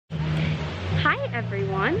Hi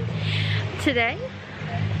everyone. Today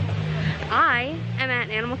I am at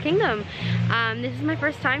Animal Kingdom. This is my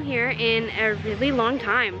first time here in a really long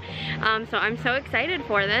time. So I'm so excited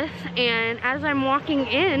for this. And as I'm walking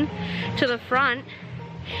in to the front,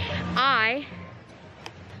 I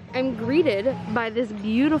am greeted by this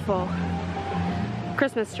beautiful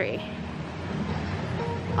Christmas tree.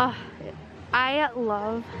 Oh, I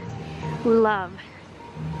love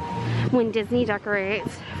when Disney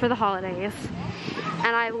decorates for the holidays.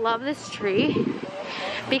 And I love this tree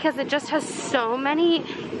because it just has so many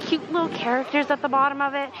cute little characters at the bottom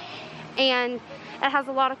of it, and it has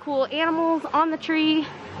a lot of cool animals on the tree.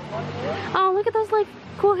 Oh, look at those like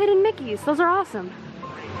cool hidden Mickeys. Those are awesome.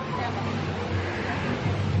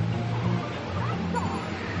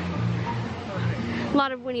 A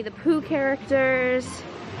lot of Winnie the Pooh characters.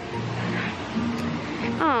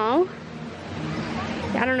 Oh,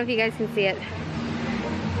 I don't know if you guys can see it.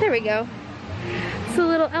 There we go. It's a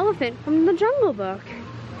little elephant from the Jungle Book.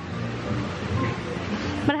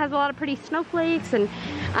 But it has a lot of pretty snowflakes and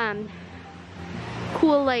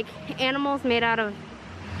cool like animals made out of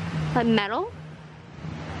like metal.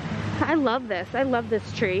 I love this. I love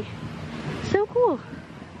this tree. So cool.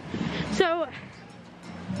 So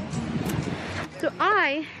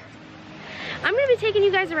I'm gonna be taking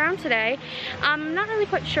you guys around today. I'm not really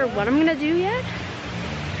quite sure what I'm gonna do yet,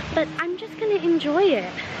 but I'm just gonna enjoy it.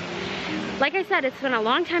 Like I said, it's been a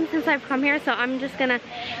long time since I've come here, so I'm just gonna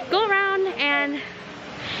go around and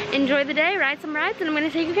enjoy the day, ride some rides, and I'm gonna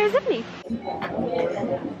take you guys with me.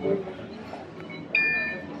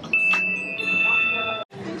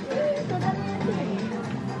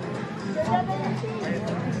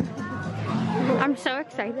 I'm so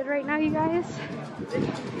excited right now, you guys.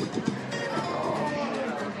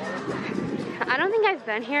 I don't think I've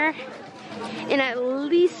been here in at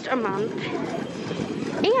least a month.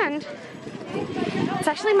 And it's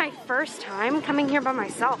actually my first time coming here by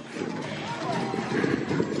myself.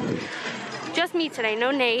 Just me today,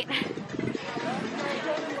 no Nate.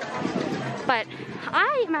 But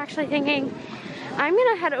I am actually thinking I'm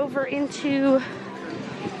gonna head over into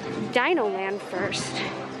Dino Land first.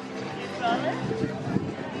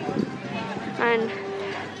 And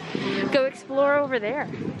go explore over there.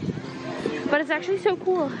 But it's actually so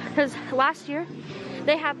cool because last year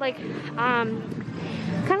they had like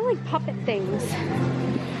kind of like puppet things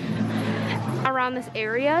around this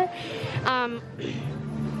area,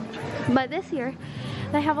 but this year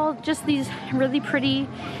they have all just these really pretty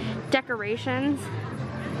decorations,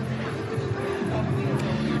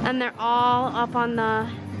 and they're all up on the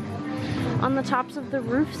tops of the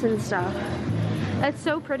roofs and stuff. It's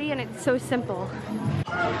so pretty and it's so simple.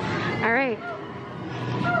 All right,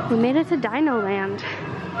 we made it to Dino Land.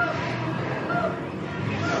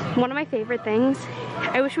 One of my favorite things,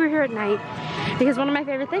 I wish we were here at night, because one of my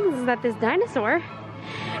favorite things is that this dinosaur,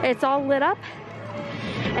 it's all lit up,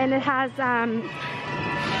 and it has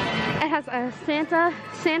a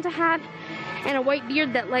Santa hat and a white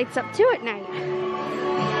beard that lights up too at night.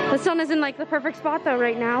 The sun is in like the perfect spot though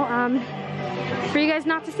right now for you guys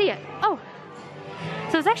not to see it. Oh,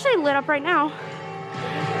 so it's actually lit up right now.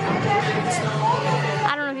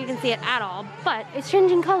 I don't know if you can see it at all, but it's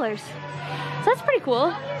changing colors. So that's pretty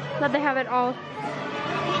cool that they have it all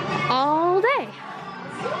day.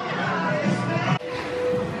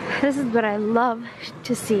 This is what I love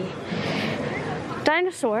to see.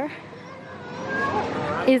 Dinosaur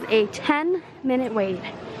is a 10-minute wait.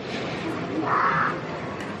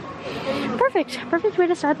 Perfect way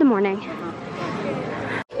to start the morning.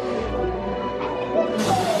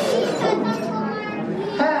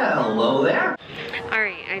 Hello there.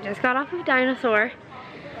 Alright, I just got off of Dinosaur.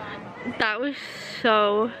 That was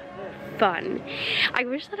so fun. I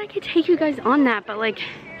wish that I could take you guys on that, but like,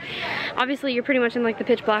 obviously you're pretty much in like the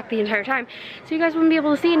pitch black the entire time, so you guys wouldn't be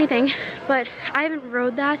able to see anything, but I haven't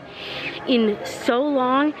rode that in so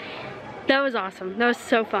long. That was awesome. That was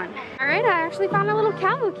so fun. Alright, I actually found a little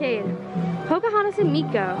cavalcade. Pocahontas and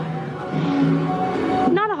Miko.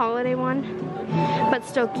 Not a holiday one, but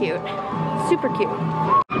still cute. Super cute.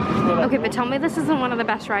 Okay, but tell me this isn't one of the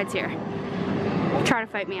best rides here. Try to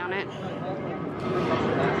fight me on it.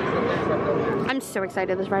 I'm so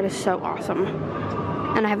excited. This ride is so awesome.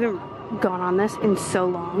 And I haven't gone on this in so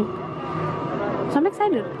long. So I'm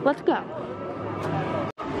excited. Let's go.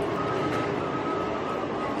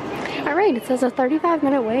 Alright, it says a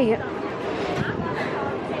 35-minute wait.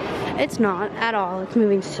 It's not at all. It's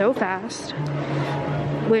moving so fast,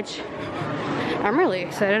 which I'm really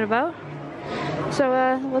excited about. So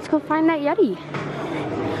let's go find that Yeti.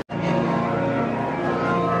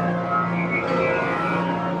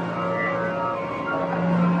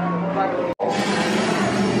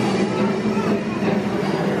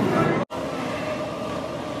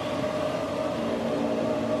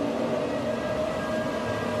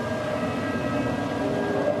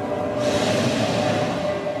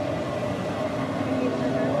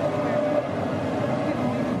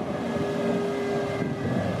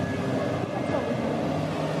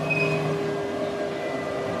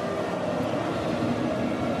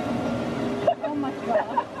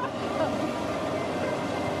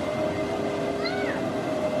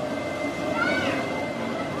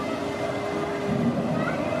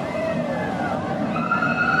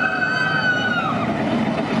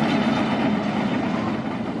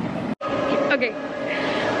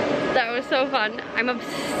 so fun. I'm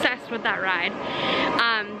obsessed with that ride.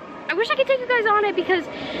 I wish I could take you guys on it because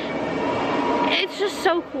it's just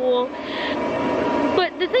so cool.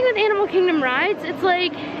 But the thing with Animal Kingdom rides, it's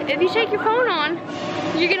like, if you take your phone on,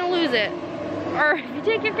 you're gonna lose it. Or if you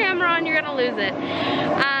take your camera on, you're gonna lose it.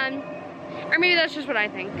 Or maybe that's just what I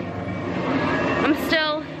think. I'm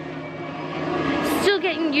still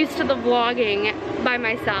getting used to the vlogging by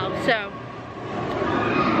myself, so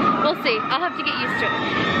we'll see. I'll have to get used to it.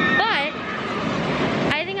 But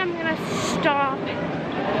I think I'm gonna stop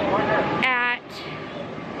at,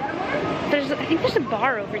 I think there's a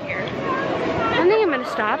bar over here. I think I'm gonna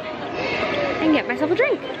stop and get myself a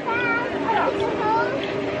drink.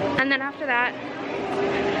 And then after that,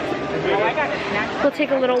 we'll take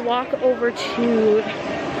a little walk over to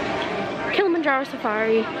Kilimanjaro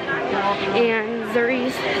Safari and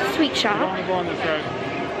Zuri's sweet shop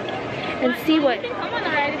and see what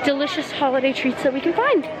delicious holiday treats that we can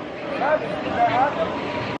find.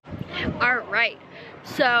 Alright,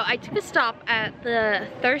 so I took a stop at the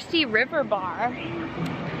Thirsty River Bar.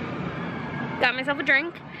 Got myself a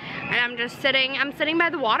drink, and I'm sitting by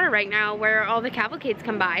the water right now where all the cavalcades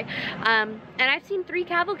come by. And I've seen 3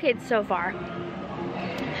 cavalcades so far.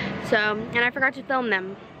 So, and I forgot to film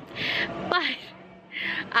them. But,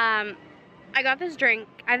 I got this drink.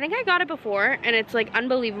 I think I got it before, and it's like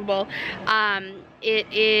unbelievable.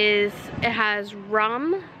 It has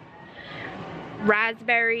rum,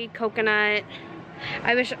 raspberry, coconut.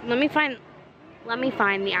 Let me find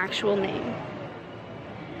the actual name.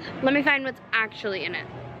 Let me find what's actually in it.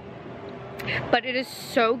 But it is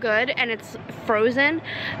so good, and it's frozen,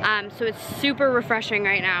 so it's super refreshing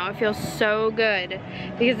right now. It feels so good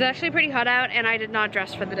because it's actually pretty hot out, and I did not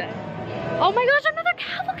dress for the day. Oh my gosh, another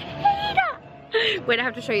cavalcade! Wait, I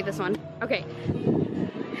have to show you this one. Okay,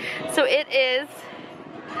 so it is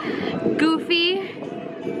Goofy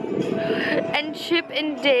and Chip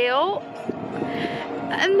and Dale,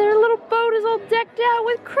 and their little boat is all decked out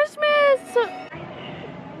with Christmas.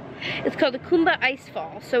 It's called the Kumba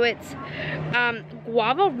Icefall. So it's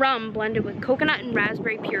guava rum blended with coconut and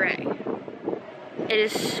raspberry puree. It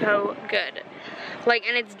is so good. Like,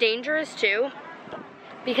 and it's dangerous too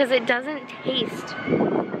because it doesn't taste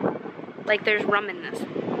like there's rum in this.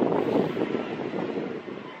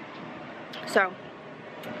 So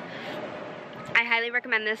I highly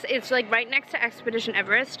recommend this. It's like right next to Expedition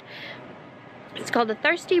Everest. It's called the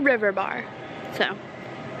Thirsty River Bar. So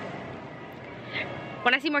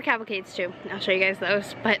when I see more cavalcades too, I'll show you guys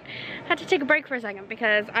those. But I had to take a break for a second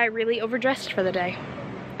because I really overdressed for the day.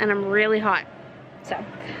 And I'm really hot. So.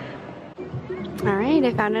 Alright,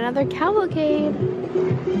 I found another cavalcade.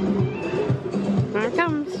 Here it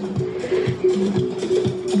comes.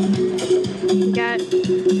 We got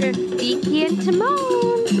Rafiki and Timon.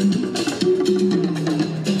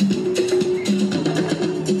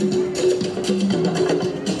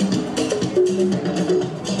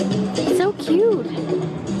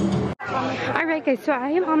 Alright guys, so I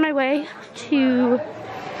am on my way to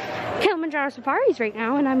Kilimanjaro Safaris right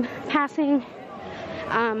now, and I'm passing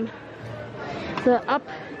the Up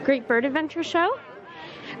Great Bird Adventure show,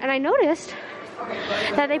 and I noticed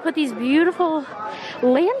that they put these beautiful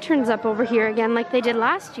lanterns up over here again like they did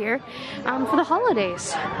last year for the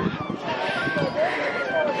holidays.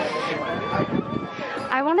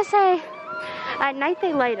 I want to say at night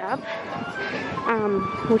they light up,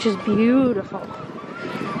 which is beautiful.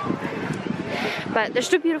 But they're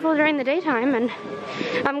still beautiful during the daytime, and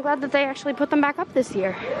I'm glad that they actually put them back up this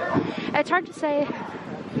year. It's hard to say,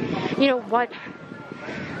 you know, what,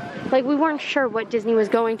 like we weren't sure what Disney was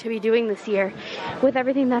going to be doing this year with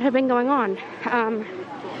everything that had been going on.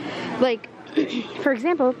 Like, for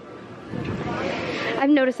example, I've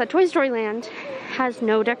noticed that Toy Story Land has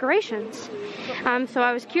no decorations. So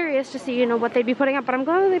I was curious to see, you know, what they'd be putting up, but I'm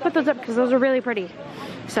glad that they put those up because those are really pretty.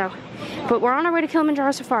 So, but we're on our way to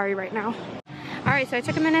Kilimanjaro Safari right now. Alright, so I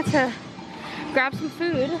took a minute to grab some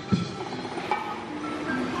food.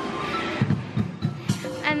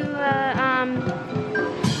 And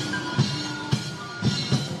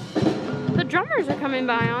the drummers are coming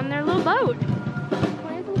by on their little boat,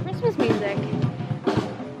 playing some Christmas music.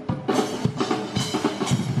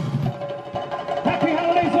 Happy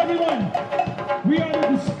holidays, everyone! We are the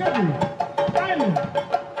Discovery Island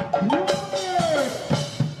Warriors!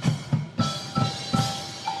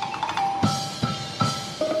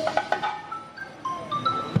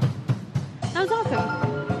 That was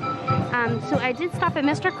awesome. So I did stop at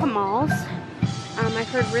Mr. Kamal's. I've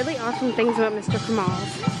heard really awesome things about Mr.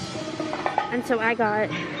 Kamal's. And so I got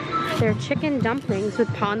their chicken dumplings with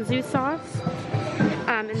ponzu sauce.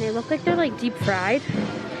 And they look like they're like deep fried.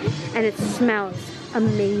 And it smells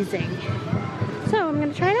amazing. So I'm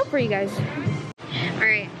gonna try it out for you guys.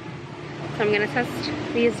 Alright, so I'm gonna test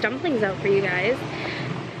these dumplings out for you guys.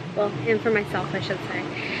 Well, and for myself, I should say.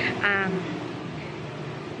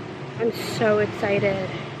 I'm so excited.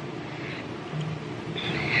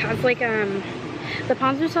 It's like, the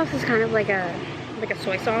ponzu sauce is kind of like a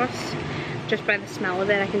soy sauce. Just by the smell of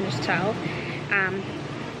it, I can just tell.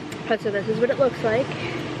 But so this is what it looks like.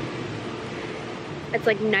 It's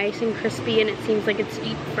like nice and crispy, and it seems like it's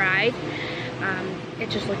deep fried. It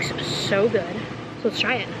just looks so good. So let's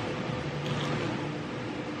try it.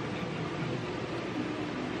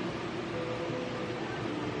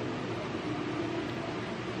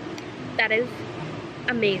 That is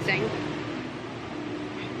amazing.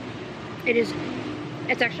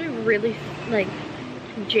 It's actually really like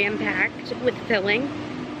jam-packed with filling,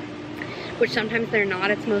 which sometimes they're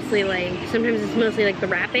not. Sometimes it's mostly like the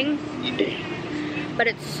wrapping, but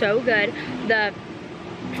it's so good. The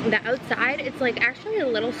outside, it's like actually a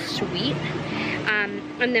little sweet,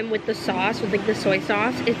 and then with the sauce, with like the soy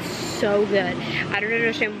sauce, it's so good. I don't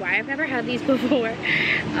understand why I've never had these before,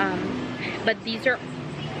 but these are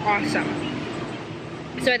awesome.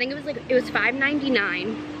 So I think it was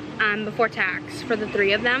 $5.99 before tax for the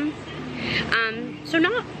 3 of them. So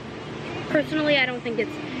not, personally, I don't think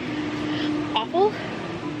it's awful.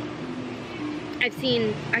 I've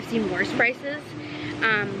seen worse prices,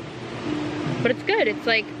 but it's good. It's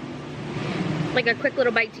like a quick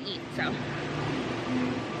little bite to eat. So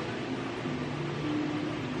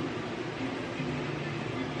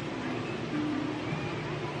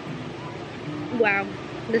wow,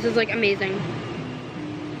 this is like amazing.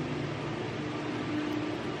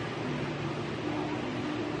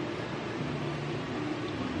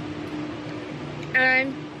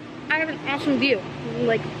 And I have an awesome view.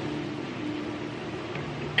 Like,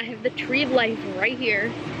 I have the tree of life right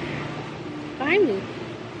here behind me.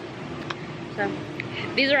 So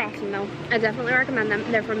these are awesome though. I definitely recommend them.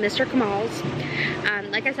 They're from Mr. Kamal's.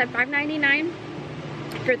 Like I said, $5.99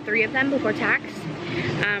 for 3 of them before tax.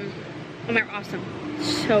 And they're awesome.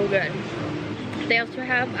 So good. They also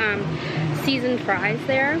have seasoned fries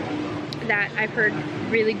there that I've heard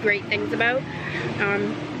really great things about.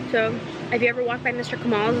 So if you ever walk by Mr.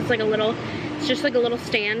 Kamal's, it's just like a little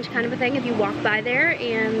stand kind of a thing. If you walk by there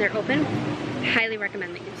and they're open, highly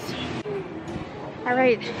recommend these.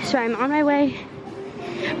 Alright, so I'm on my way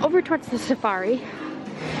over towards the safari,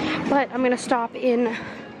 but I'm gonna stop in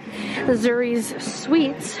Zuri's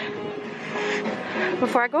Sweets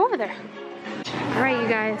before I go over there. Alright, you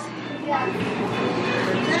guys,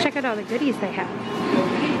 let's check out all the goodies they have.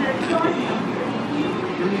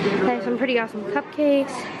 They have some pretty awesome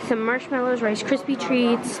cupcakes, some marshmallows, Rice Krispie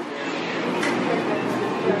treats,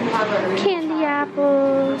 candy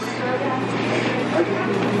apples,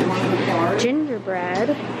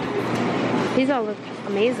 gingerbread. These all look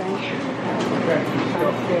amazing.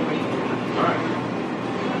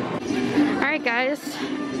 Alright guys,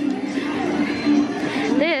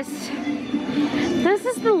 this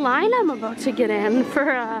is the line I'm about to get in for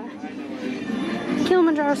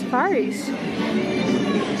Kilimanjaro safaris.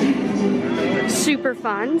 Super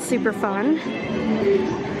fun, super fun.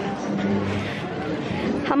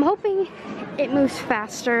 I'm hoping it moves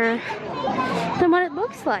faster than what it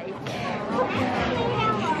looks like.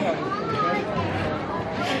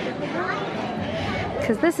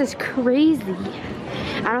 Because this is crazy.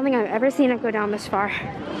 I don't think I've ever seen it go down this far.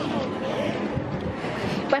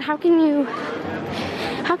 But how can you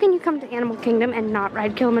come to Animal Kingdom and not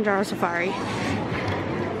ride Kilimanjaro Safari?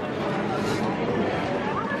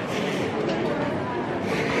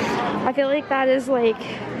 I feel like that is like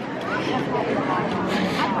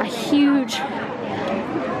a huge,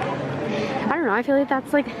 I don't know, I feel like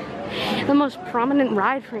that's like the most prominent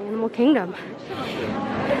ride for Animal Kingdom.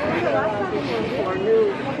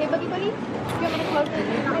 Okay, buddy, buddy. You want me to close it?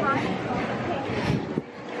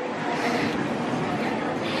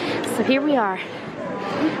 So here we are,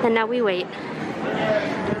 and now we wait.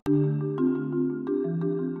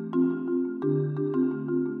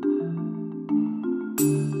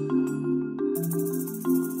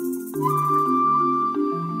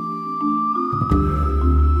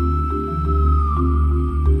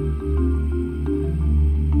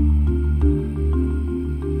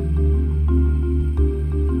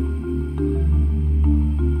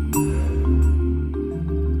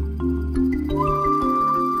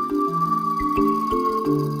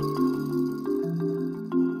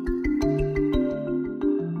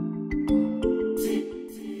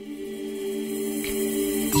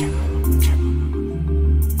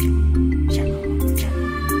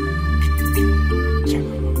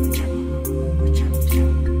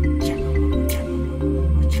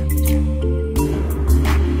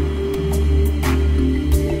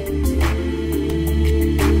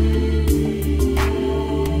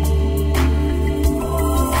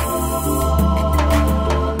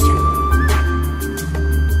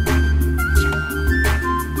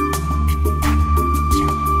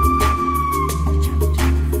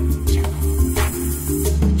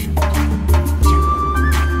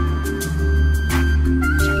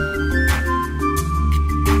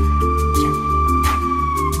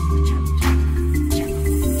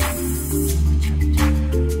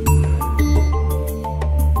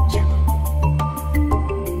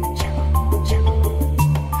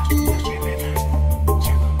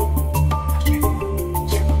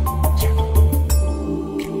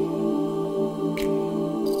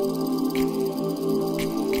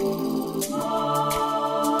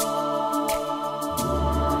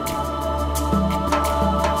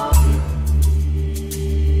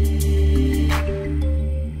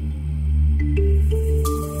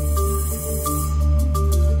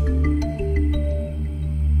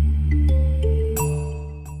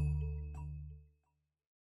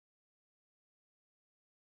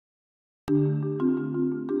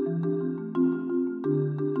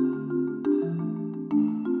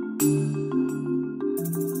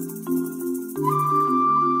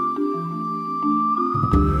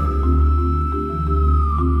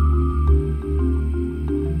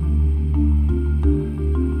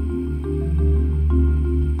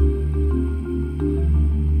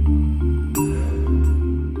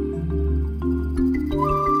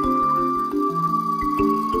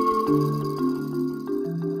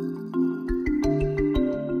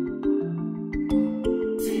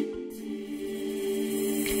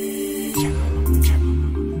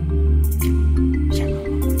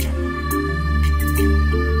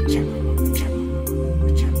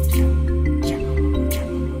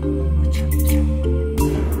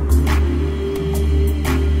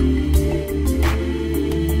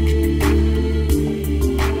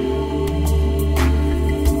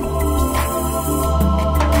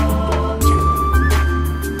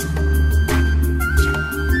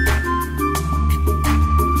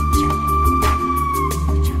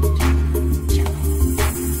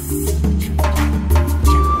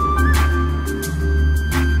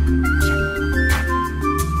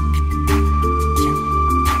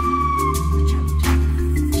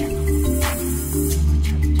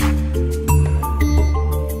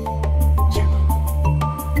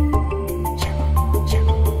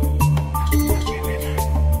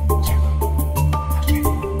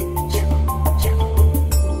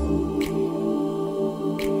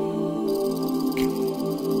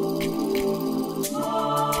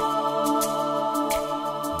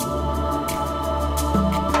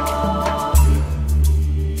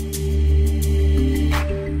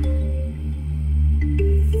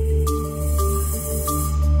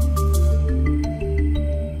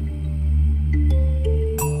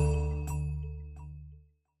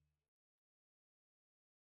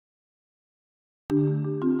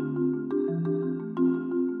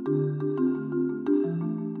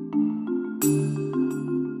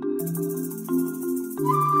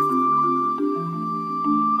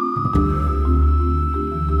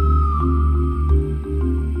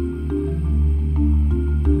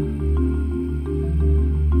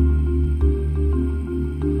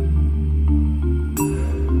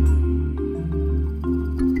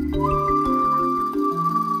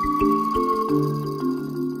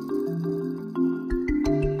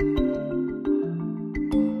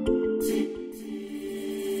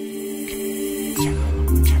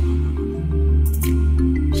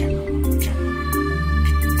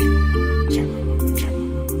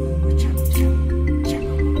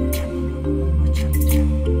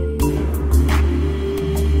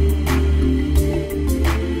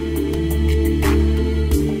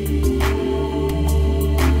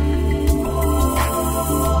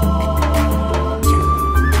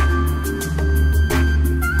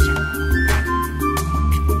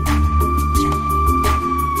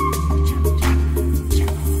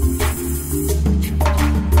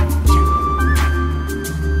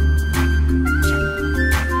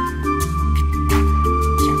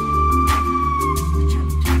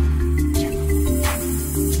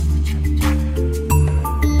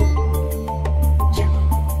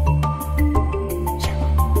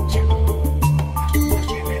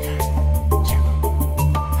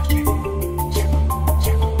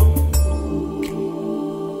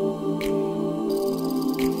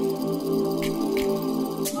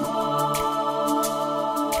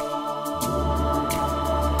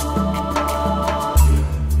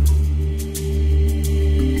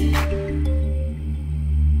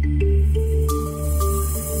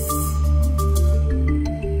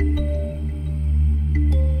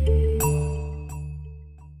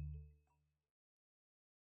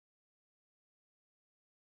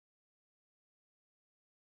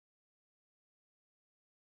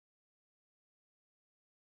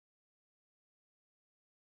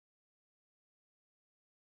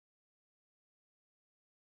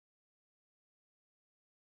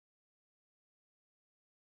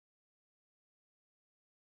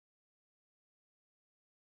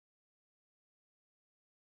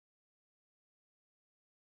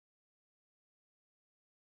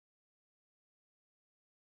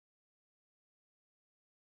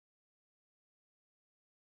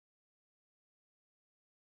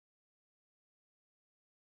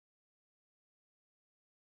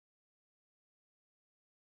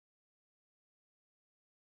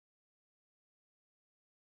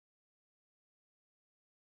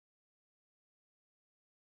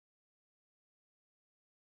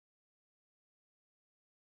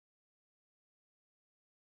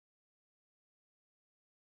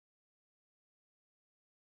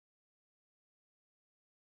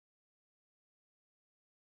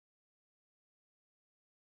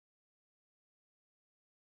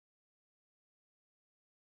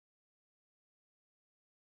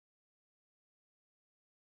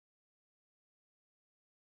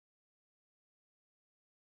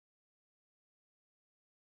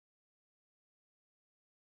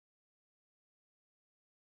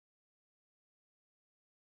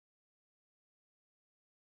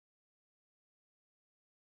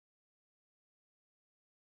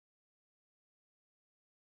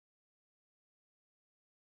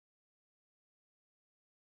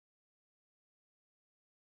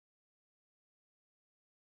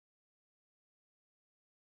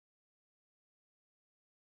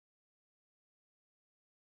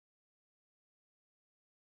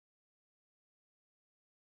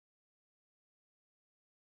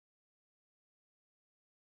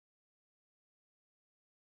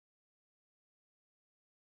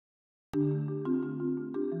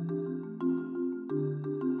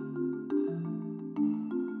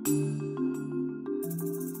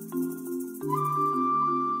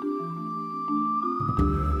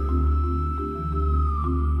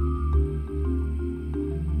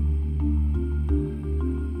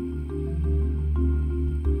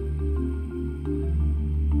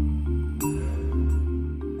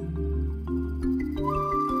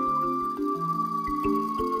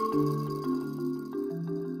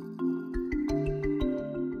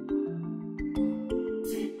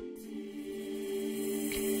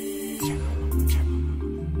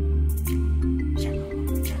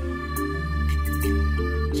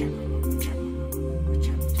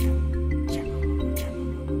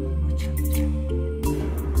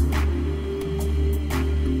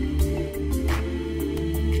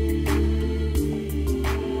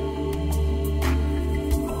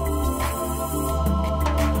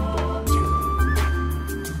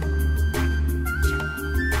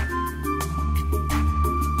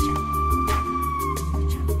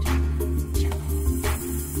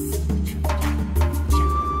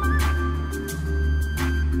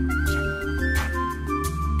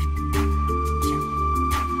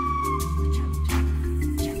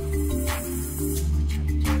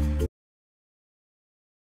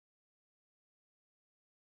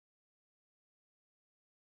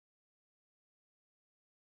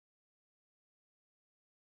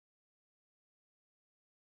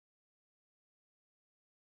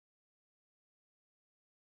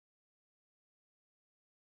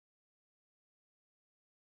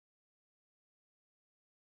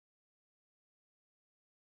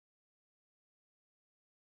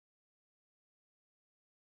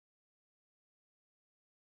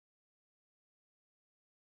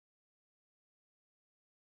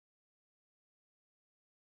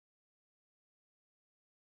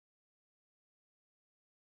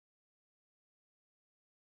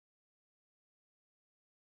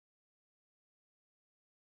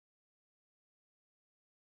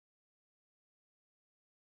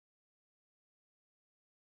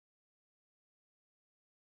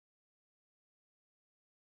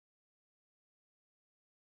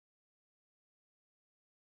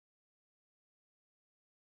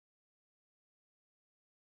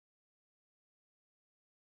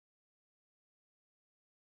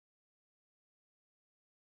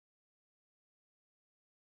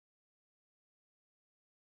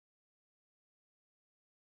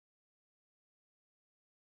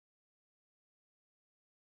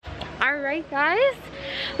 Alright guys,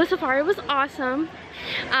 the safari was awesome.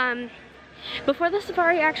 Before the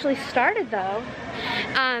safari actually started though,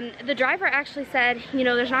 the driver actually said, you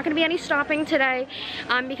know, there's not going to be any stopping today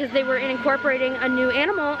because they were incorporating a new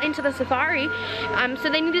animal into the safari. So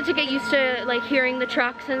they needed to get used to like hearing the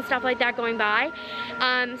trucks and stuff like that going by.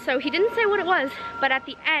 So he didn't say what it was, but at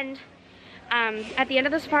the end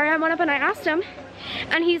of the safari I went up and I asked him,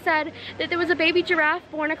 and he said that there was a baby giraffe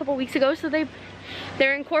born a couple weeks ago, so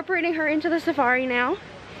they're incorporating her into the safari now.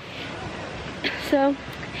 So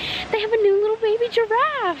they have a new little baby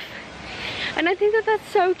giraffe, and I think that that's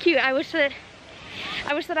so cute. I wish that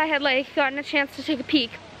I had like gotten a chance to take a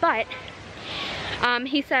peek, but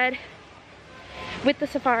he said with the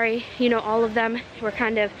safari, you know, all of them were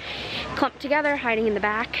kind of clumped together, hiding in the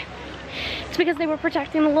back. It's because they were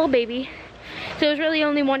protecting the little baby. So it was really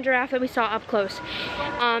only one giraffe that we saw up close.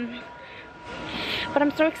 But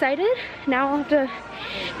I'm so excited. Now I'll have to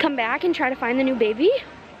come back and try to find the new baby.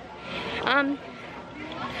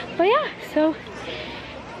 But yeah, so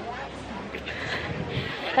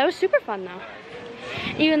that was super fun though.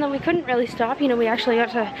 Even though we couldn't really stop, you know, we actually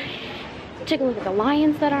got to take a look at the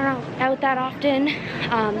lions that aren't out that often.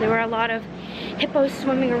 There were a lot of hippos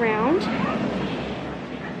swimming around.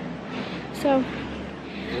 So,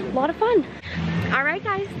 a lot of fun. Alright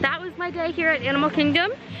guys, that was my day here at Animal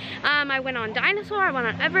Kingdom. I went on Dinosaur, I went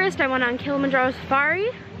on Everest, I went on Kilimanjaro Safari.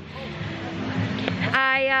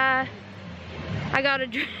 I got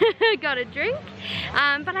a drink,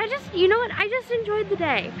 but I just, you know what, I just enjoyed the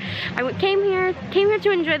day. I came here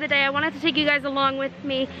to enjoy the day. I wanted to take you guys along with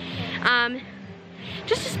me,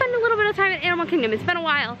 just to spend a little bit of time at Animal Kingdom. It's been a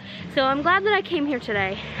while, so I'm glad that I came here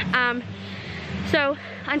today. So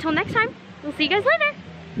until next time, we'll see you guys later.